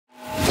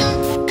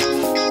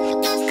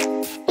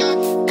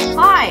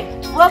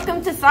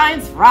Welcome to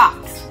Science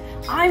Rocks.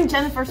 I'm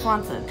Jennifer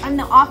Swanson. I'm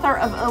the author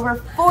of over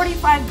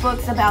 45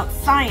 books about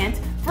science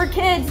for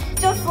kids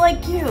just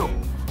like you.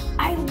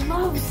 I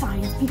love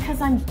science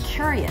because I'm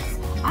curious.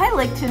 I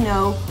like to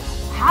know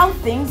how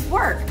things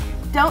work,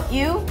 don't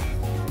you?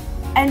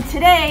 And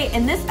today,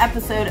 in this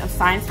episode of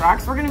Science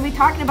Rocks, we're going to be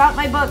talking about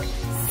my book,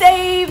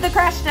 SAVE the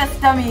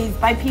Crash-Test Dummies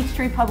by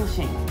Peachtree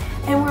Publishing.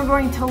 And we're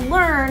going to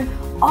learn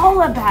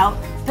all about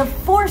the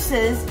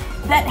forces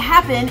that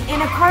happen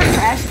in a car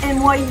crash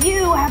and why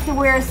you have to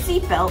wear a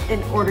seatbelt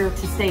in order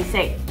to stay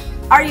safe.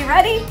 Are you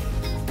ready?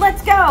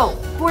 Let's go.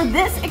 For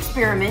this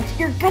experiment,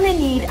 you're gonna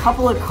need a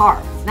couple of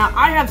cars. Now,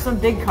 I have some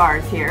big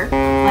cars here,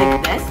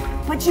 like this,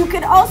 but you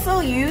could also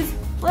use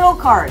little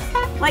cars,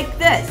 like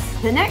this.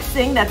 The next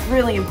thing that's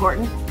really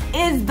important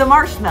is the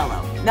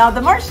marshmallow. Now,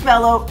 the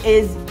marshmallow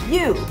is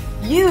you.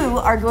 You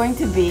are going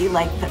to be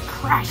like the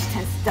crash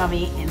test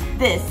dummy in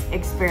this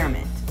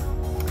experiment.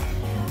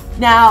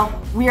 Now,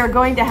 we are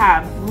going to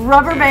have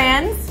rubber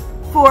bands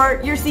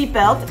for your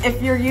seatbelt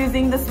if you're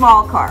using the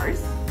small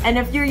cars. And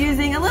if you're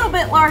using a little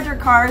bit larger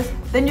cars,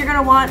 then you're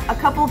gonna want a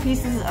couple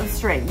pieces of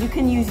string. You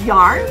can use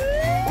yarn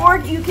or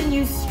you can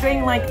use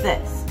string like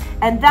this.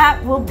 And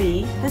that will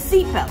be the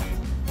seatbelt.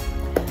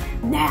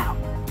 Now,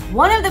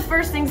 one of the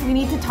first things we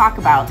need to talk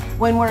about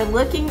when we're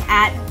looking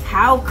at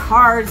how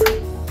cars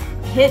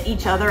hit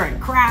each other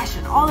and crash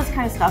and all this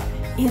kind of stuff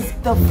is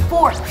the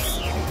force.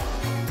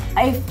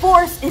 A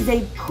force is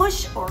a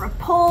push or a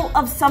pull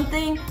of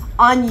something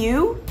on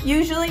you,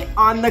 usually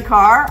on the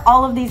car,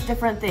 all of these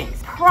different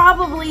things.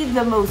 Probably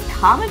the most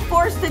common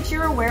force that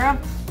you're aware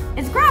of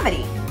is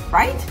gravity,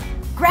 right?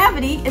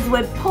 Gravity is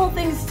what pulls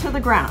things to the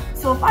ground.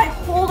 So if I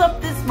hold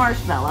up this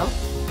marshmallow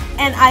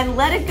and I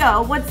let it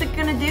go, what's it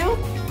gonna do?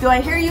 Do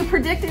I hear you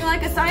predicting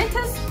like a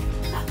scientist?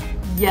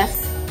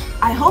 Yes,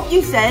 I hope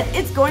you said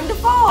it's going to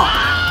fall.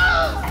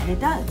 And it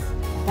does.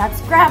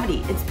 That's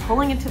gravity, it's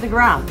pulling it to the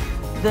ground.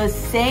 The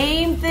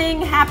same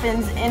thing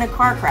happens in a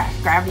car crash.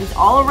 Gravity's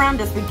all around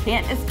us. We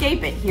can't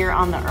escape it here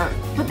on the Earth.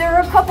 But there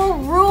are a couple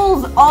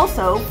rules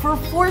also for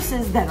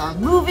forces that are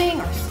moving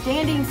or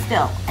standing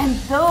still. And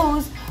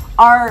those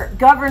are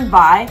governed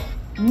by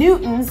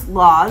Newton's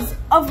laws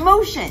of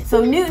motion.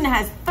 So Newton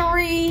has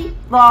 3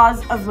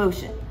 laws of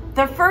motion.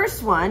 The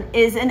first one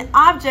is an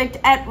object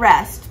at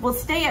rest will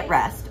stay at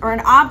rest, or an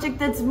object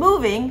that's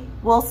moving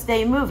will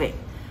stay moving.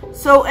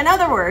 So in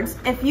other words,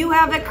 if you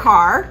have a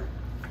car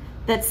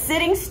that's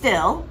sitting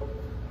still,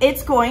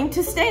 it's going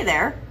to stay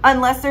there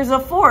unless there's a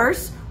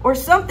force or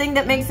something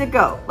that makes it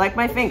go, like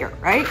my finger,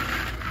 right?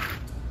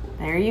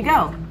 There you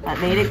go,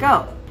 that made it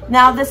go.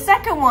 Now the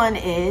second one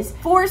is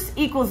force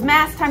equals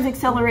mass times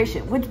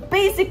acceleration, which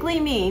basically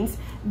means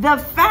the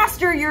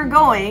faster you're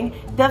going,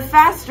 the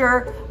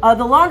faster,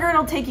 the longer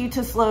it'll take you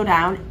to slow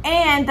down,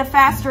 and the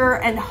faster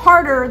and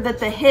harder that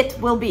the hit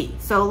will be.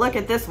 So look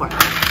at this one.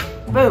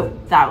 Boom,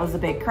 that was a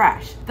big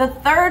crash. The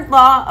third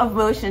law of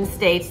motion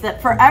states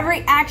that for every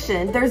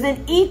action, there's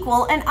an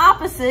equal and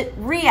opposite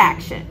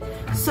reaction.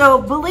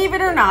 So believe it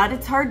or not,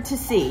 it's hard to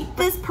see.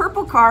 This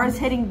purple car is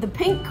hitting the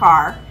pink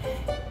car,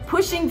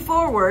 pushing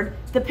forward.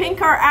 The pink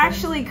car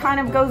actually kind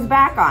of goes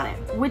back on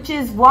it, which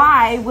is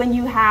why when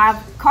you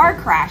have car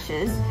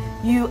crashes,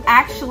 you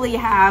actually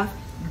have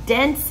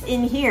dents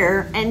in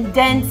here and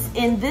dents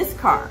in this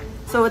car.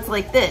 So it's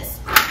like this,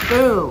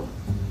 boom,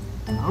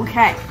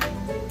 okay.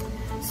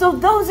 So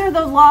those are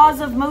the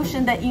laws of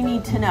motion that you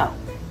need to know.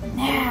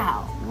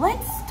 Now,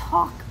 let's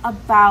talk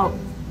about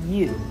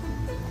you.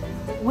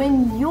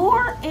 When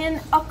you're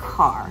in a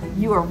car,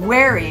 you are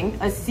wearing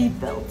a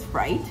seatbelt,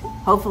 right?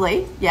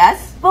 Hopefully,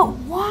 yes. But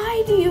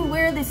why do you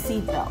wear the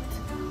seatbelt?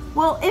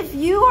 Well, if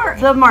you are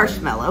the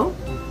marshmallow,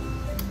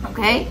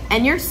 okay,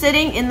 and you're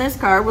sitting in this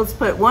car, let's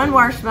put one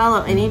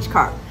marshmallow in each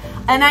car.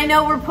 And I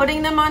know we're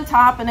putting them on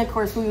top, and of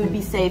course we would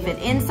be safe and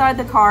inside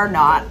the car,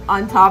 not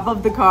on top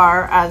of the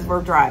car as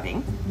we're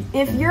driving.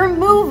 If you're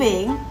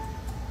moving,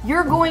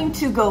 you're going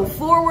to go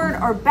forward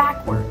or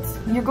backwards.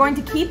 You're going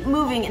to keep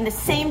moving in the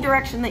same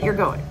direction that you're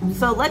going.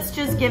 So let's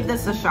just give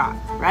this a shot.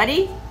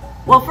 Ready?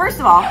 Well, first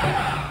of all,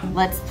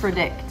 let's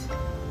predict.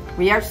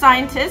 We are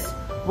scientists.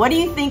 What do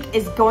you think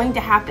is going to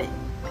happen?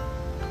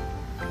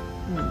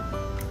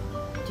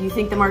 Do you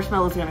think the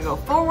marshmallow is going to go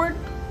forward?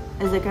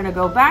 Is it going to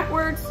go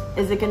backwards?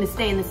 Is it going to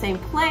stay in the same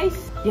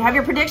place? You have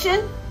your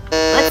prediction?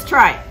 Let's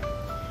try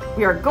it.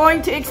 We are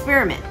going to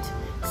experiment.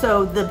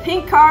 So the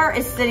pink car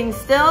is sitting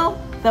still.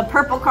 The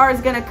purple car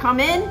is going to come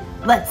in.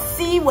 Let's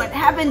see what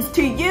happens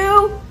to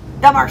you,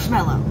 the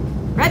marshmallow.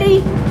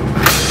 Ready?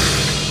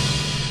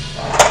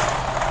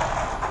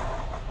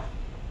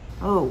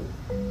 Oh,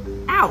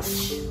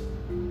 ouch.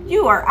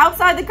 You are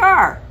outside the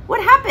car.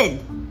 What happened?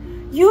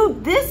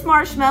 This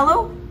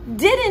marshmallow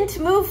didn't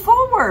move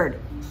forward.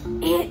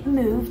 It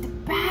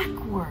moved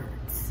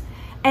backwards.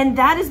 And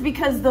that is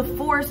because the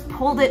force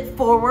pulled it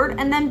forward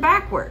and then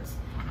backwards.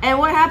 And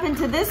what happened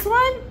to this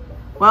one?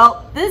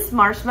 Well, this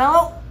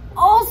marshmallow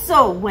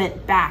also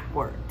went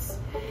backwards.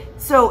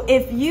 So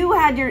if you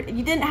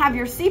didn't have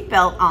your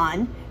seatbelt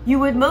on, you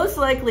would most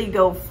likely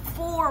go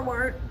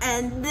forward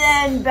and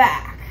then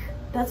back.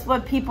 That's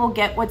what people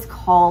get what's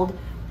called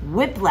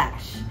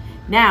whiplash.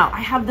 Now, I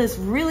have this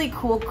really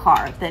cool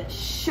card that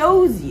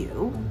shows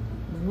you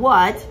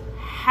what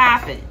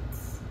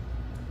happens.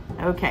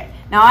 Okay,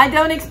 now I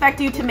don't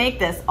expect you to make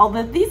this,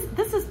 although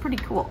this is pretty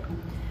cool.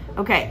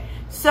 Okay,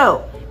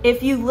 so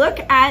if you look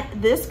at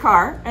this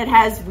car, it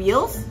has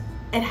wheels,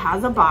 it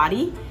has a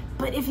body,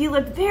 but if you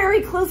look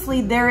very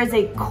closely, there is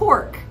a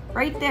cork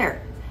right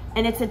there,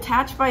 and it's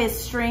attached by a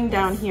string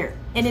down here,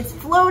 and it's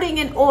floating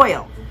in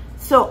oil.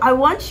 So I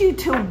want you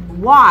to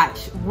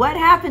watch what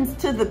happens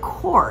to the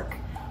cork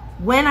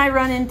when I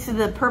run into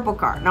the purple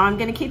car. Now I'm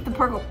gonna keep the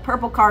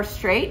purple car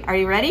straight. Are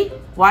you ready?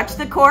 Watch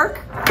the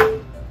cork.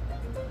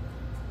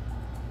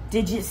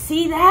 Did you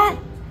see that?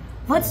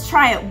 Let's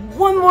try it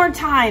one more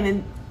time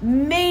and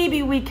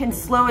maybe we can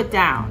slow it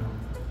down.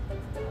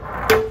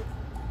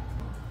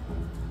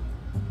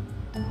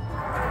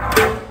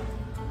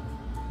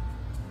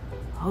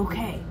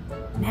 Okay,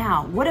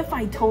 now what if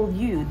I told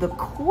you the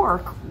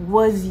cork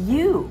was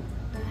you?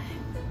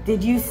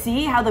 Did you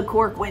see how the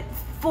cork went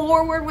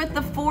forward with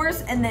the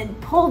force and then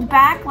pulled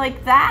back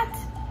like that?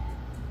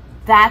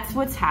 That's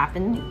what's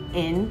happened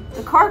in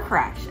the car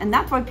crash. And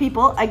that's why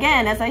people,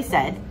 again, as I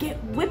said,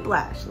 get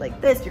whiplash like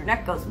this. Your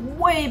neck goes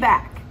way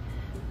back.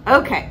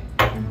 Okay,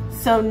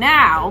 so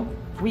now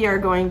we are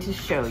going to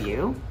show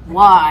you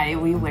why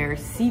we wear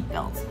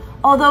seatbelts.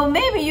 Although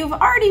maybe you've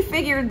already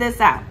figured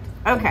this out.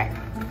 Okay,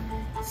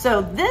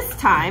 so this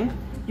time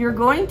you're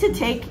going to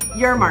take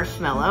your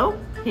marshmallow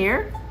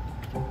here,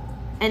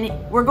 and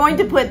we're going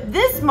to put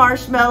this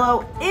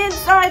marshmallow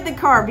inside the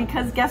car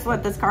because guess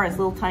what? This car has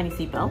little tiny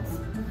seatbelts,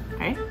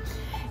 okay?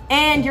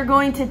 And you're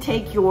going to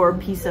take your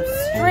piece of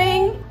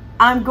string.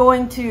 I'm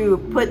going to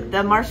put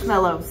the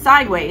marshmallow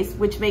sideways,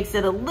 which makes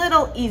it a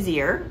little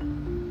easier.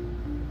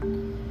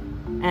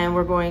 And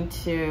we're going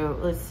to,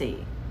 let's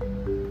see,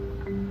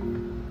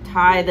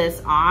 tie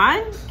this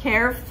on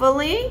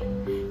carefully.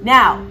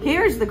 Now,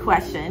 here's the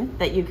question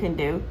that you can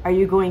do. Are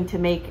you going to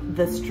make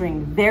the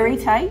string very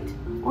tight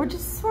or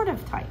just sort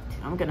of tight?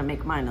 I'm gonna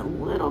make mine a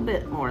little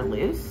bit more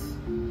loose.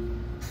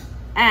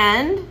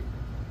 And,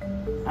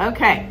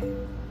 okay,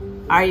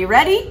 are you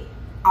ready?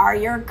 Are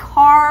your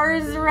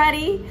cars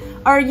ready?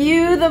 Are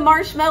you, the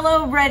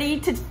marshmallow, ready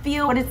to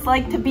feel what it's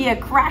like to be a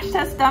crash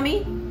test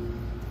dummy?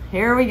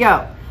 Here we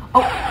go.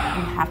 Oh,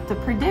 you have to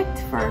predict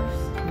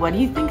first. What do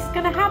you think's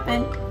gonna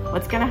happen?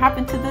 What's gonna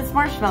happen to this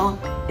marshmallow?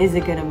 Is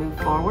it gonna move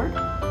forward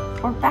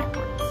or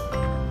backwards?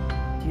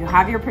 Do you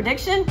have your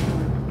prediction?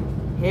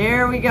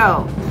 Here we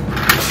go.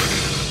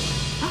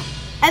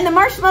 And the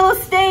marshmallow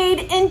stayed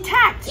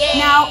intact. Yay!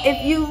 Now,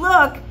 if you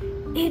look,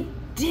 it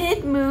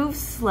did move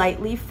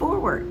slightly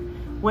forward.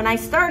 When I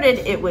started,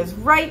 it was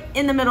right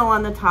in the middle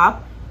on the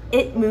top.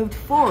 It moved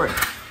forward.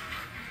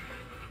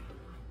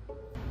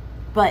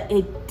 But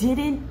it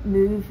didn't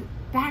move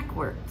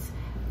backwards.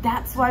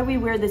 That's why we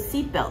wear the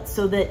seatbelt,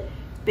 so that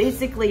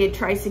basically it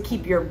tries to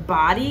keep your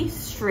body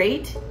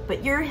straight,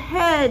 but your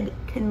head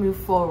can move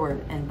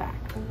forward and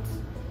backwards.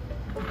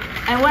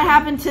 And what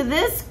happened to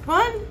this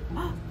one?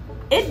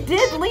 It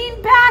did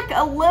lean back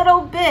a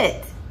little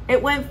bit.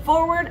 It went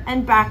forward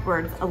and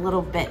backwards a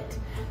little bit.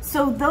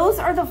 So those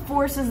are the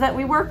forces that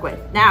we work with.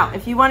 Now,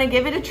 if you want to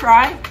give it a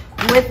try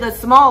with the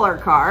smaller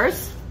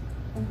cars,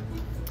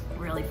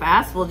 really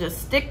fast, we'll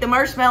just stick the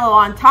marshmallow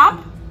on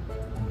top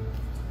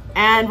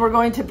and we're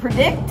going to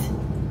predict.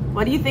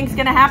 What do you think's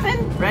gonna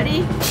happen?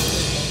 Ready?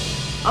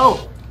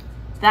 Oh,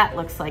 that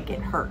looks like it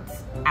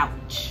hurts.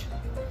 Ouch.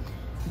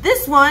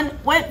 This one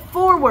went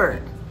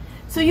forward.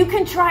 So you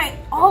can try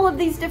all of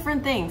these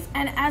different things.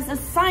 And as a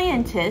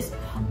scientist,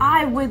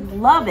 I would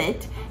love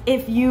it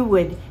if you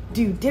would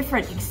do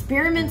different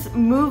experiments,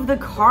 move the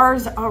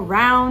cars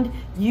around,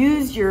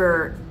 use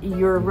your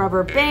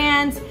rubber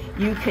bands.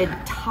 You could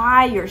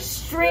tie your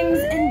strings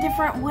in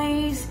different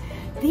ways.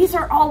 These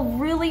are all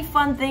really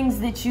fun things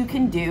that you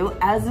can do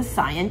as a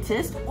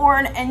scientist or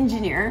an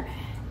engineer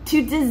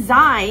to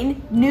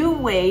design new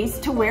ways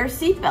to wear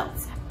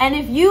seatbelts. And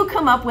if you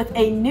come up with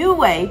a new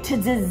way to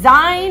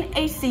design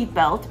a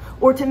seatbelt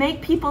or to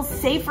make people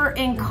safer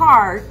in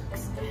cars,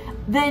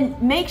 then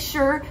make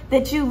sure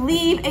that you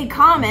leave a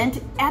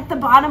comment at the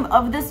bottom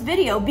of this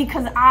video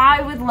because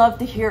I would love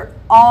to hear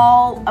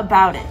all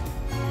about it.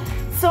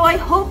 So I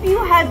hope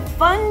you had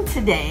fun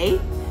today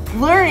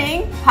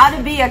learning how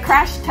to be a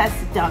crash test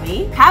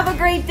dummy. Have a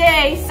great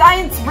day.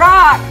 Science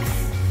rocks!